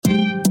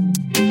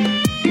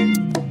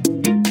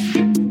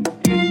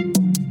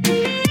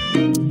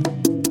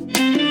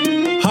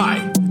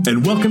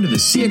welcome to the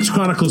CX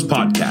Chronicles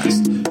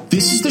podcast.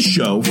 This is the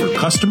show for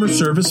customer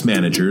service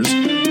managers,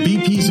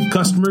 VPs of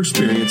customer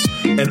experience,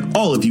 and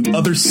all of you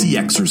other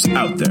CXers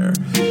out there.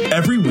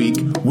 Every week,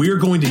 we are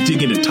going to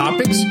dig into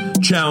topics,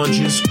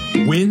 challenges,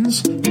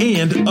 wins,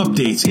 and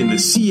updates in the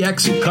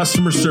CX and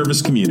customer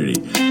service community.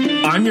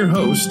 I'm your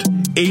host,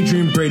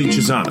 Adrian Brady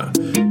Chisana.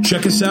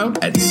 Check us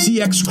out at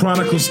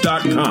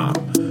cxchronicles.com.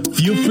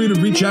 Feel free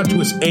to reach out to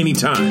us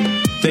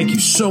anytime. Thank you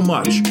so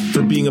much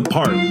for being a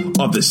part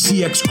of the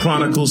CX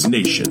Chronicles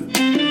Nation.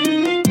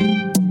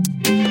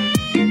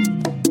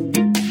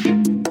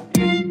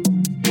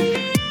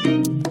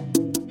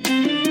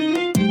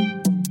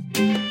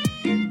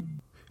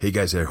 Hey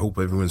guys, I hope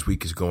everyone's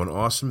week is going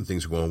awesome.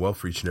 Things are going well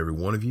for each and every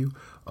one of you.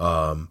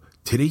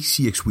 Today's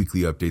CX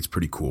Weekly Update is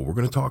pretty cool. We're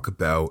going to talk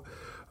about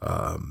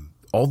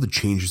all the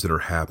changes that are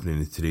happening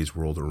in today's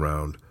world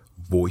around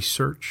voice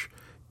search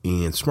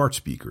and smart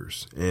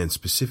speakers, and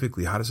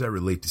specifically, how does that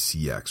relate to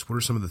CX? What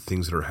are some of the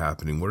things that are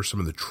happening? What are some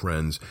of the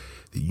trends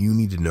that you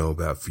need to know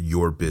about for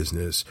your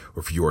business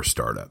or for your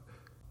startup?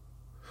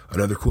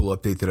 Another cool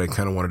update that I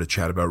kind of wanted to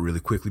chat about really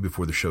quickly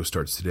before the show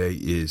starts today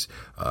is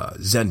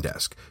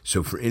Zendesk.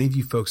 So for any of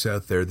you folks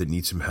out there that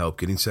need some help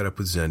getting set up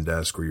with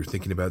Zendesk, or you're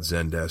thinking about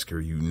Zendesk, or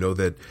you know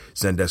that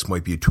Zendesk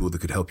might be a tool that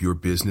could help your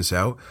business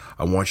out,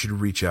 I want you to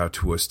reach out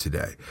to us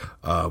today.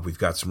 We've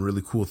got some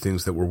really cool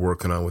things that we're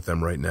working on with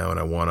them right now, and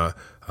I want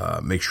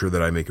to make sure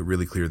that I make it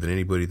really clear that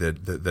anybody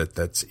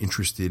that's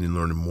interested in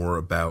learning more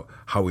about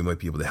how we might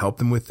be able to help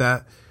them with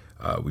that,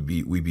 we'd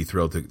be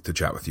thrilled to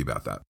chat with you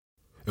about that.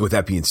 And with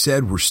that being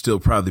said, we're still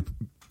proudly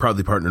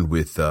partnered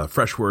with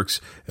Freshworks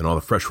and all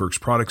the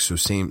Freshworks products. So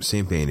same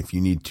vein. If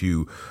you need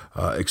to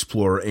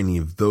explore any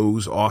of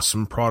those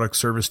awesome product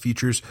service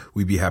features,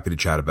 we'd be happy to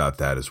chat about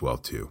that as well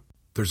too.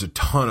 There's a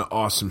ton of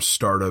awesome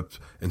startups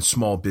and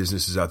small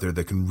businesses out there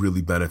that can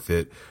really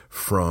benefit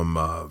from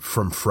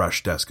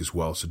Freshdesk as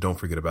well. So don't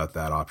forget about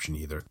that option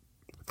either.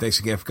 Thanks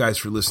again, guys,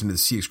 for listening to the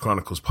CX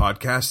Chronicles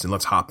podcast, and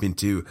let's hop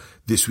into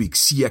this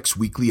week's CX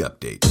Weekly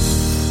Update.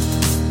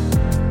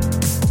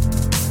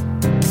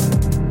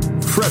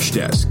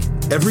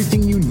 Freshdesk,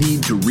 everything you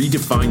need to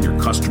redefine your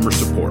customer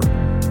support.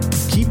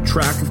 Keep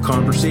track of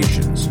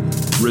conversations,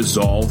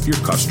 resolve your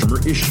customer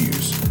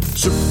issues,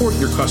 support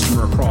your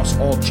customer across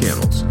all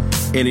channels,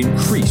 and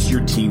increase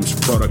your team's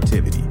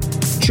productivity.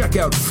 Check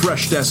out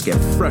Freshdesk at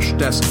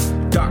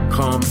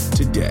freshdesk.com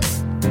today.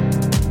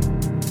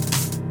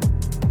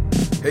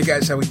 Hey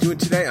guys, how we doing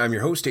today? I'm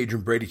your host,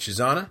 Adrian Brady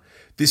Chisana.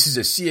 This is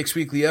a CX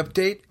Weekly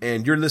Update,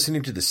 and you're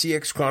listening to the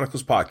CX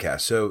Chronicles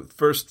podcast. So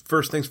first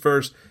things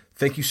first,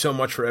 thank you so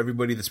much for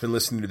everybody that's been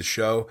listening to the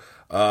show.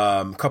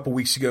 A couple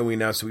weeks ago, we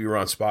announced that we were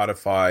on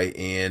Spotify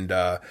and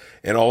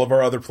all of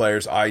our other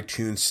players,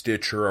 iTunes,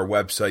 Stitcher, our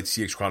website,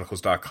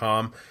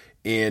 cxchronicles.com.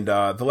 And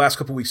the last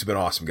couple weeks have been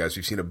awesome, guys.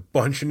 We've seen a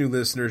bunch of new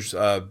listeners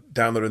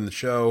downloading the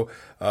show,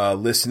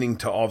 listening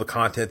to all the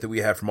content that we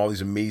have from all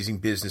these amazing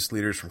business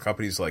leaders from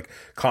companies like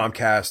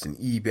Comcast and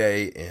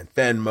eBay and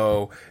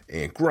Venmo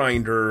and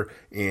Grindr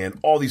and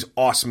all these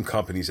awesome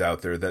companies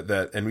out there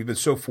and we've been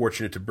so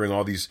fortunate to bring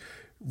all these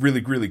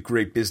really, really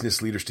great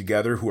business leaders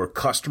together who are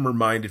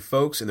customer-minded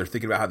folks, and they're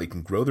thinking about how they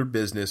can grow their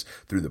business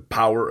through the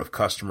power of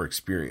customer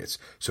experience.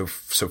 So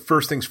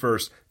first things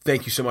first,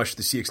 thank you so much to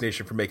the CX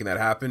Nation for making that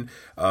happen.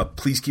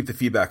 Please keep the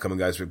feedback coming,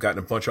 guys. We've gotten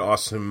a bunch of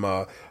awesome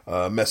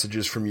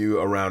messages from you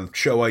around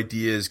show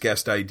ideas,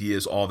 guest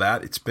ideas, all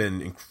that. It's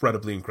been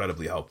incredibly,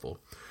 incredibly helpful.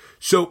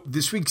 So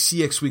this week's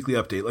CX Weekly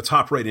Update, let's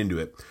hop right into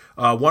it.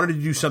 Wanted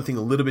to do something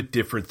a little bit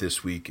different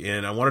this week,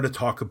 and I wanted to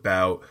talk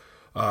about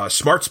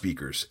smart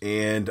speakers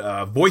and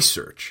voice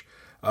search.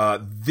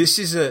 This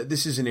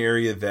is an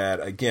area that,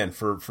 again,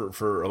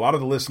 for a lot of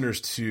the listeners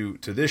to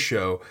this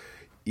show,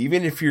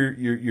 even if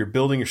you're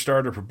building your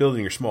startup or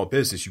building your small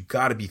business, you've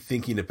got to be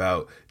thinking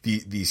about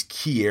these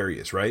key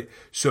areas, right?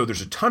 So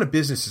there's a ton of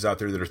businesses out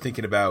there that are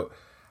thinking about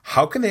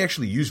how can they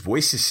actually use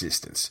voice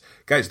assistants.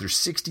 Guys, there's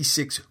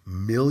 66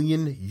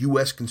 million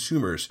U.S.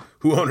 consumers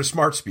who own a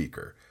smart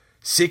speaker.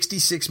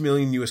 66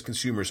 million U.S.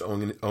 consumers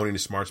owning a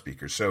smart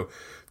speaker. So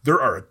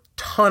there are a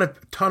ton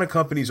of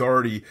companies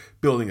already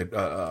building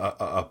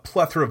a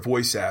plethora of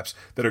voice apps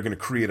that are going to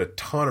create a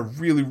ton of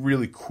really,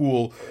 really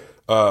cool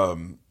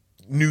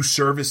new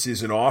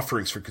services and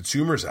offerings for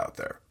consumers out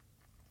there.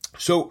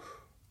 So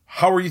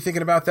how are you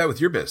thinking about that with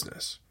your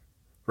business?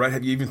 Right?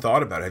 Have you even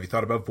thought about it? Have you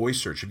thought about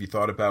voice search? Have you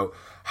thought about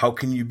how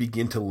can you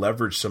begin to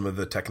leverage some of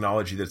the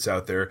technology that's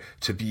out there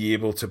to be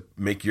able to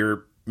make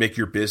your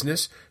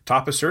business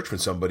top of search when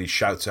somebody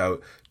shouts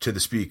out to the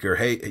speaker,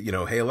 hey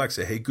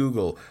Alexa, hey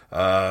Google,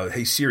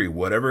 hey Siri,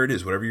 whatever it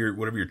is, whatever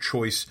your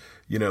choice,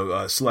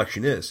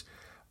 selection is.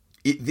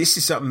 This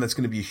is something that's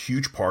going to be a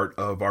huge part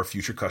of our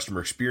future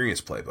customer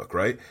experience playbook,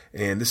 right?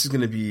 And this is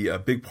going to be a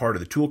big part of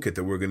the toolkit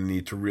that we're going to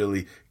need to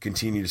really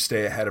continue to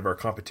stay ahead of our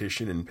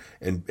competition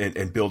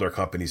and build our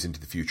companies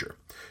into the future.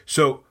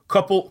 So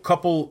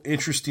couple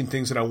interesting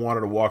things that I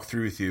wanted to walk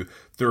through with you.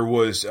 There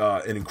was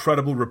an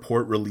incredible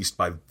report released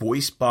by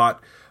VoiceBot,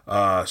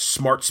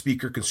 Smart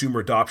Speaker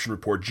Consumer Adoption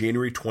Report,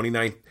 January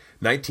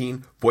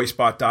 2019,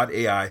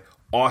 voicebot.ai.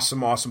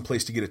 Awesome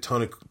place to get a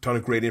ton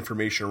of great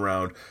information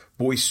around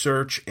voice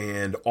search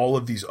and all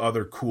of these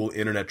other cool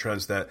internet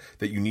trends that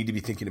you need to be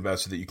thinking about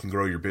so that you can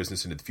grow your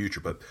business into the future.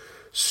 But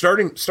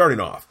starting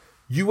off,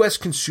 U.S.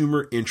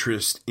 consumer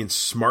interest in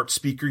smart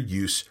speaker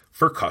use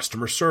for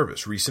customer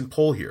service. Recent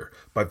poll here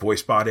by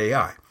VoiceBot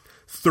AI.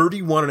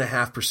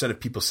 31.5% of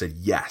people said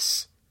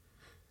yes.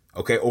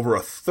 Okay, over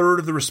a third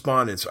of the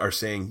respondents are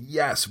saying,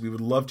 yes, we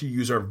would love to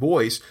use our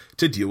voice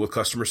to deal with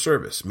customer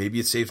service. Maybe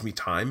it saves me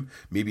time.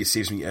 Maybe it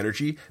saves me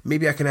energy.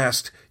 Maybe I can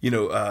ask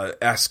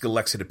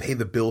Alexa to pay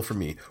the bill for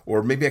me.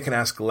 Or maybe I can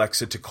ask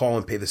Alexa to call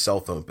and pay the cell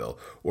phone bill.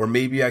 Or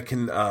maybe I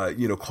can,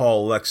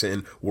 call Alexa,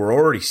 and we're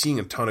already seeing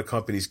a ton of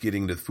companies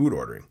getting into food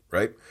ordering,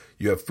 right?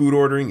 You have food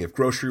ordering, you have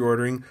grocery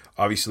ordering.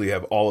 Obviously, you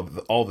have all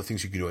the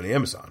things you can do on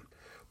Amazon.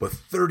 But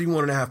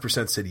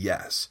 31.5% said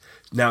yes.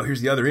 Now, here's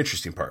the other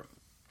interesting part.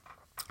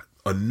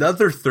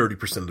 Another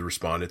 30% of the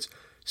respondents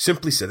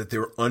simply said that they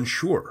were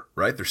unsure,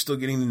 right? They're still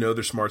getting to know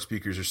their smart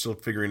speakers. They're still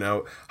figuring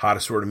out how to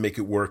sort of make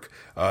it work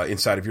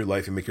inside of your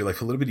life and make your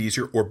life a little bit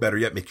easier, or better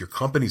yet, make your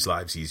company's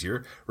lives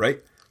easier, right?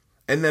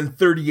 And then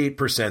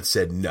 38%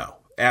 said no,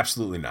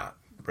 absolutely not,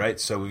 right?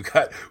 So we've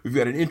got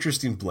an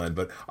interesting blend.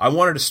 But I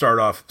wanted to start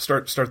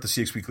the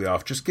CX Weekly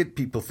off, just get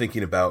people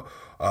thinking about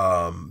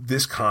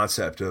this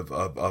concept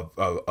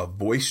of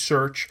voice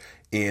search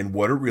and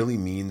what it really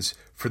means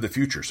for the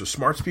future. So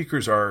smart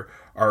speakers are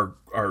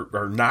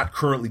not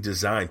currently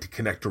designed to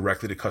connect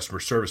directly to customer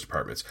service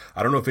departments.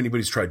 I don't know if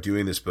anybody's tried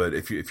doing this, but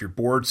if you're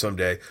bored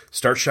someday,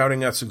 start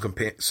shouting out some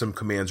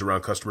commands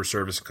around customer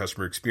service and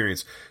customer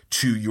experience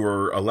to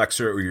your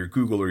Alexa or your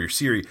Google or your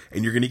Siri,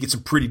 and you're going to get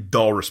some pretty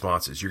dull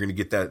responses. You're going to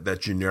get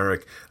that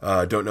generic,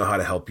 don't know how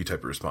to help you type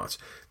of response.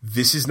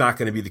 This is not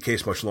going to be the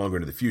case much longer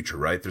into the future,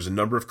 right? There's a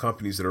number of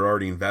companies that are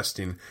already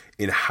investing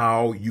in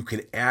how you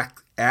can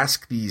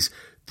ask these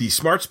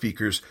smart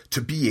speakers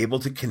to be able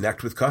to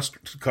connect with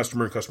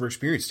customer and customer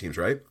experience teams,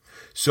 right?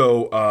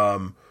 So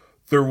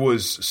there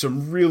was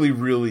some really,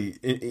 really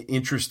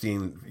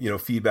interesting,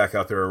 feedback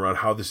out there around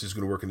how this is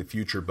going to work in the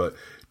future. But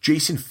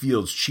Jason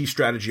Fields, Chief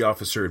Strategy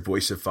Officer at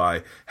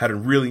Voicify, had a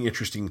really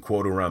interesting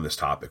quote around this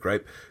topic,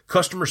 right?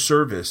 Customer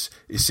service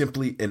is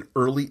simply an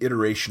early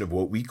iteration of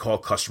what we call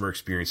customer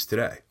experience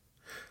today.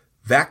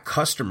 That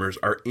customers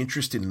are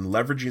interested in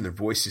leveraging their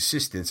voice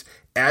assistants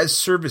as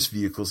service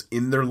vehicles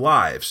in their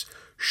lives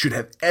should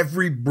have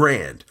every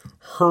brand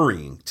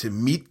hurrying to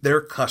meet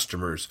their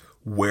customers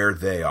where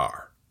they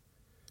are.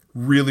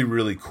 Really,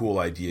 really cool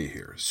idea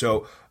here.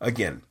 So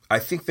again, I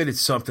think that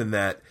it's something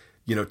that,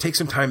 take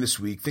some time this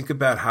week. Think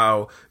about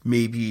how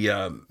maybe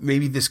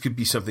this could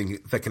be something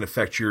that can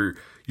affect your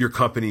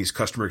company's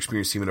customer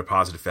experience team in a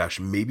positive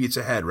fashion. Maybe it's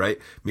ahead, right?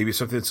 Maybe it's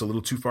something that's a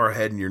little too far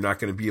ahead and you're not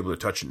going to be able to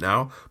touch it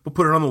now, but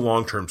put it on the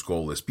long-term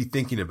goal list. Be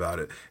thinking about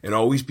it and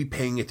always be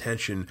paying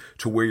attention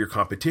to where your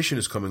competition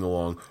is coming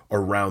along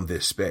around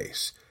this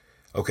space.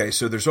 Okay,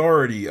 so there's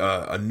already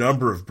a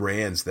number of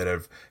brands that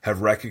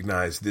have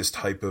recognized this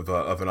type of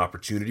an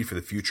opportunity for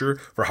the future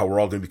for how we're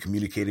all going to be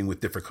communicating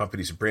with different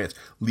companies and brands.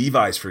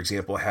 Levi's, for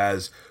example,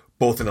 has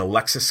both an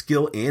Alexa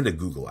skill and a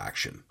Google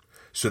action.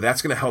 So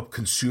that's going to help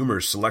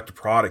consumers select a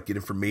product, get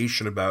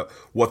information about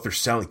what they're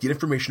selling, get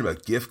information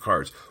about gift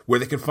cards, where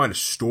they can find a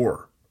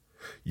store.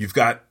 You've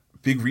got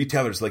big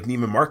retailers like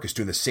Neiman Marcus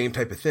doing the same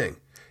type of thing.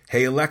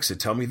 Hey, Alexa,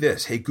 tell me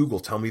this. Hey, Google,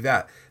 tell me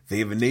that. They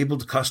have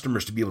enabled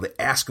customers to be able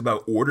to ask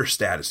about order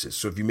statuses.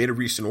 So if you made a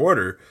recent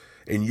order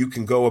and you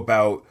can go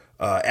about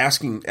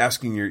asking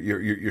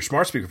your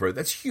smart speaker for it,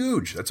 that's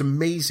huge. That's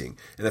amazing.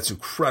 And that's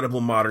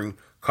incredible modern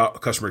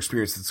customer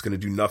experience that's going to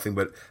do nothing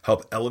but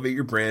help elevate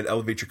your brand,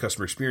 elevate your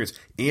customer experience,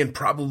 and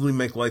probably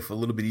make life a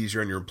little bit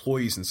easier on your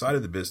employees inside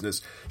of the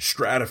business,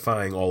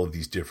 stratifying all of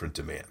these different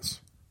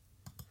demands.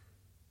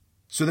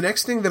 So the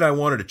next thing that I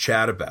wanted to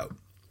chat about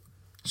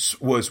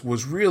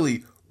was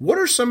really, what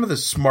are some of the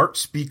smart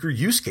speaker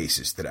use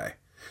cases today?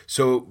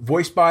 So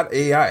VoiceBot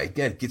AI,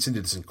 again, gets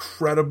into this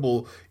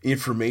incredible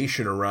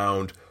information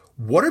around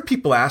what are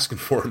people asking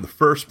for in the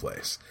first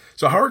place?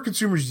 So how are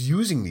consumers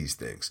using these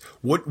things?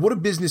 What do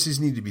businesses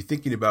need to be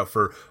thinking about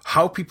for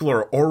how people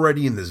are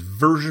already in this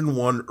version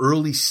 1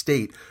 early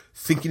state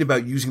thinking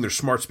about using their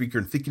smart speaker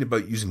and thinking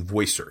about using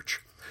voice search?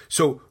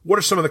 So what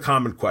are some of the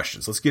common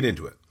questions? Let's get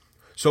into it.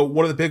 So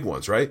one of the big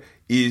ones, right,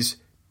 is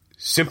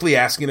simply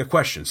asking a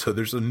question. So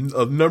there's a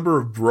number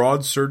of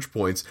broad search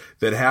points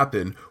that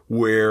happen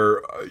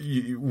where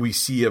we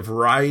see a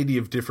variety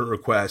of different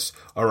requests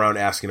around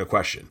asking a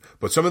question.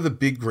 But some of the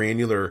big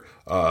granular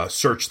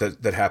search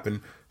that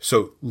happen,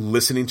 so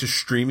listening to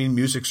streaming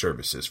music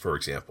services, for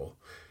example,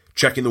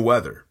 checking the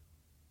weather,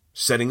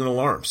 setting an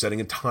alarm,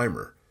 setting a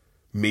timer.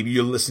 Maybe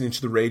you're listening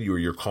to the radio or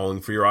you're calling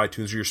for your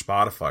iTunes or your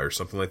Spotify or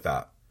something like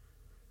that.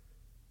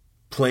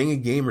 Playing a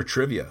game or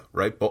trivia,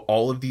 right? But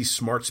all of these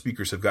smart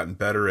speakers have gotten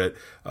better at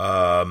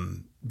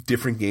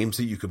different games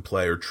that you can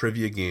play, or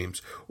trivia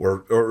games,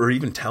 or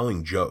even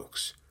telling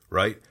jokes,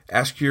 right?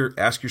 Ask your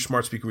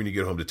smart speaker when you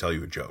get home to tell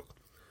you a joke.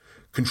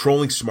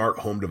 Controlling smart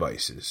home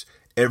devices.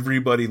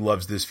 Everybody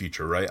loves this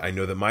feature, right? I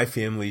know that my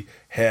family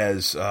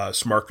has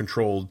smart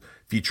controlled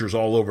features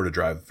all over to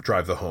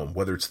drive the home,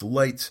 whether it's the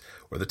lights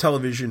or the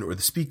television or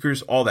the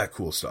speakers, all that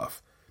cool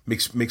stuff.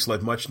 Makes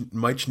life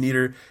much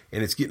neater,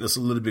 and it's getting us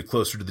a little bit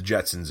closer to the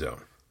Jetson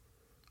zone.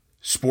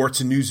 Sports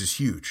and news is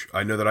huge.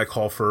 I know that I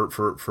call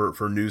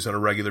for news on a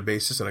regular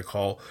basis, and I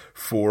call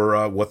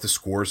for what the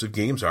scores of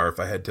games are if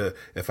I had to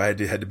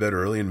head to bed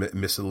early and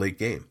miss a late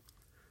game.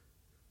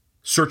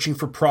 Searching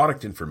for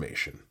product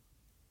information.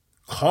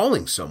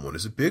 Calling someone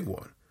is a big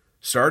one.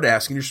 Start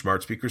asking your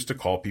smart speakers to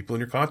call people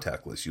in your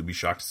contact list. You'll be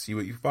shocked to see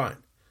what you find.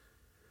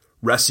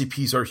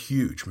 Recipes are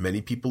huge.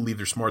 Many people leave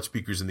their smart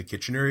speakers in the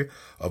kitchen area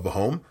of a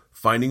home.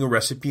 Finding a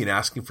recipe and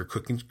asking for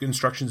cooking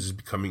instructions is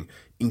becoming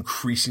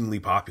increasingly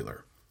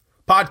popular.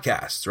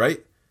 Podcasts,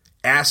 right?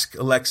 Ask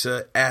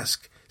Alexa,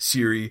 ask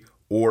Siri,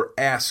 or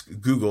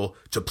ask Google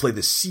to play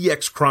the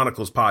CX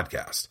Chronicles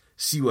podcast.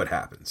 See what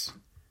happens.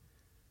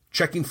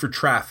 Checking for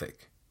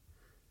traffic.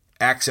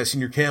 Accessing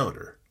your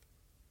calendar.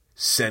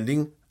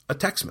 Sending a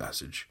text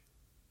message.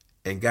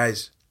 And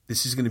guys,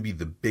 this is going to be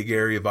the big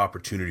area of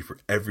opportunity for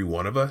every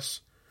one of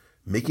us,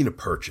 making a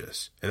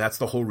purchase. And that's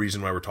the whole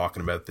reason why we're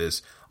talking about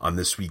this on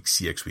this week's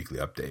CX Weekly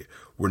Update.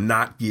 We're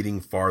not getting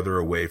farther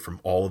away from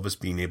all of us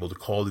being able to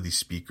call to these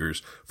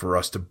speakers for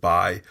us to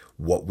buy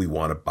what we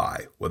want to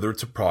buy, whether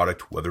it's a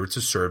product, whether it's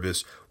a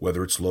service,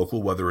 whether it's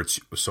local, whether it's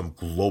some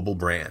global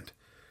brand.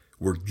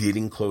 We're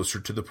getting closer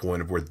to the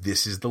point of where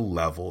this is the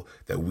level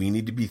that we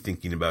need to be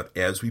thinking about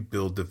as we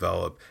build,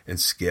 develop, and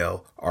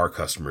scale our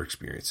customer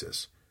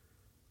experiences.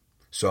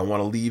 So I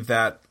want to leave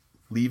that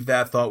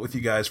thought with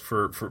you guys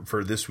for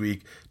this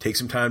week. Take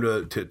some time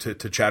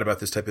to chat about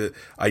this type of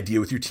idea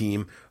with your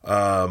team,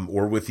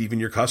 or with even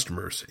your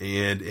customers.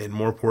 And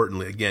more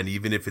importantly, again,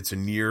 even if it's a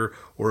near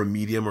or a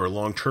medium or a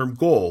long-term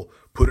goal,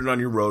 put it on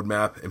your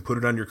roadmap and put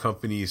it on your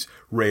company's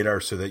radar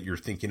so that you're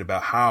thinking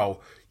about how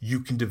you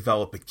can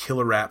develop a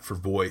killer app for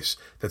voice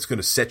that's going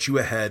to set you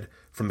ahead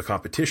from the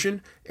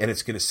competition, and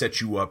it's going to set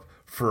you up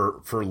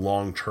for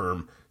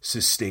long-term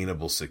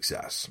sustainable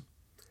success.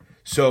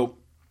 So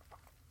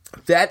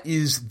that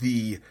is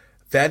the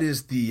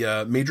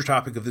major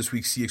topic of this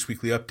week's CX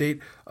Weekly Update.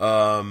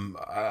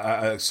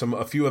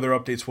 A few other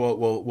updates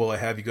while I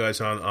have you guys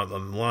on the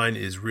line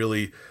is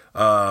really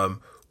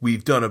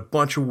we've done a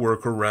bunch of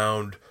work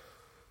around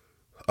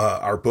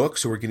our book,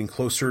 so we're getting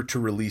closer to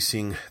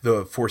releasing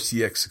the 4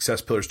 CX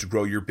Success Pillars to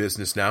Grow Your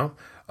Business now.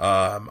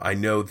 I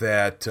know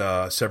that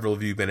several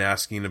of you have been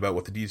asking about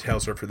what the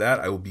details are for that.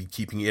 I will be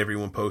keeping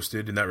everyone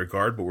posted in that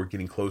regard, but we're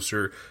getting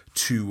closer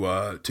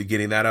to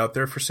getting that out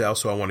there for sale.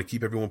 So I want to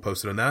keep everyone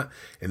posted on that.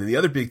 And then the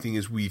other big thing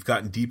is we've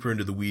gotten deeper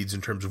into the weeds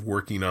in terms of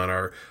working on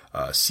our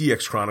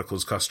CX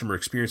Chronicles customer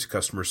experience,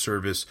 customer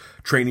service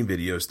training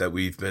videos that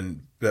we've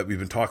been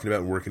talking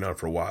about and working on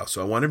for a while.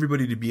 So I want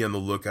everybody to be on the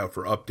lookout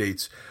for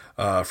updates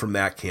from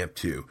that camp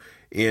too.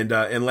 And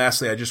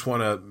lastly, I just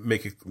want to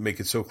make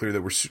it so clear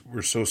that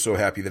we're so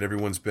happy that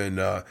everyone's been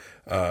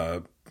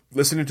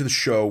listening to the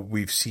show.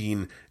 We've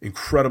seen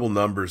incredible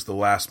numbers the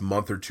last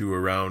month or two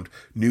around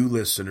new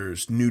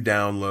listeners, new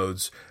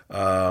downloads,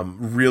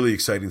 really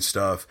exciting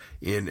stuff.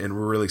 And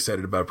we're really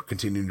excited about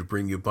continuing to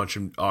bring you a bunch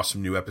of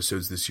awesome new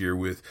episodes this year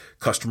with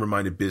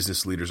customer-minded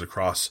business leaders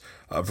across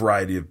a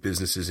variety of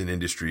businesses and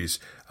industries.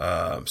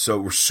 So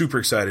we're super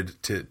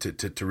excited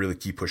to really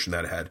keep pushing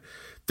that ahead.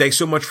 Thanks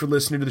so much for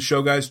listening to the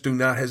show, guys. Do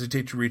not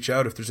hesitate to reach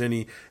out if there's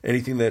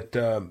anything that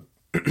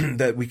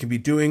that we can be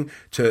doing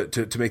to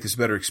make this a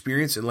better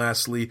experience. And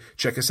lastly,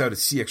 check us out at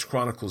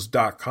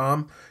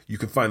cxchronicles.com. You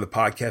can find the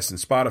podcast in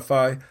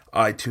Spotify,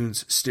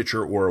 iTunes,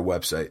 Stitcher, or our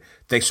website.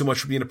 Thanks so much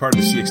for being a part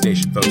of the CX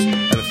Nation, folks.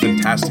 Have a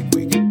fantastic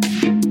week.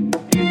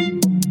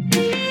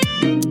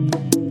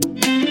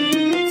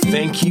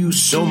 Thank you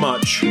so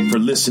much for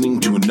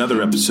listening to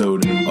another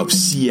episode of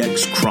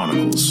CX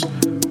Chronicles.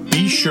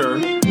 Be sure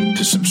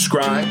to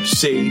subscribe,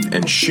 save,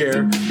 and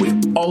share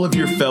with all of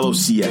your fellow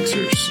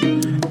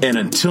CXers. And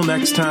until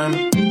next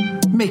time,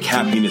 make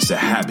happiness a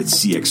habit,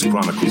 CX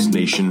Chronicles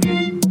Nation.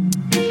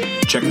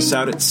 Check us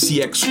out at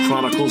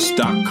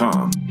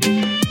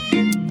cxchronicles.com.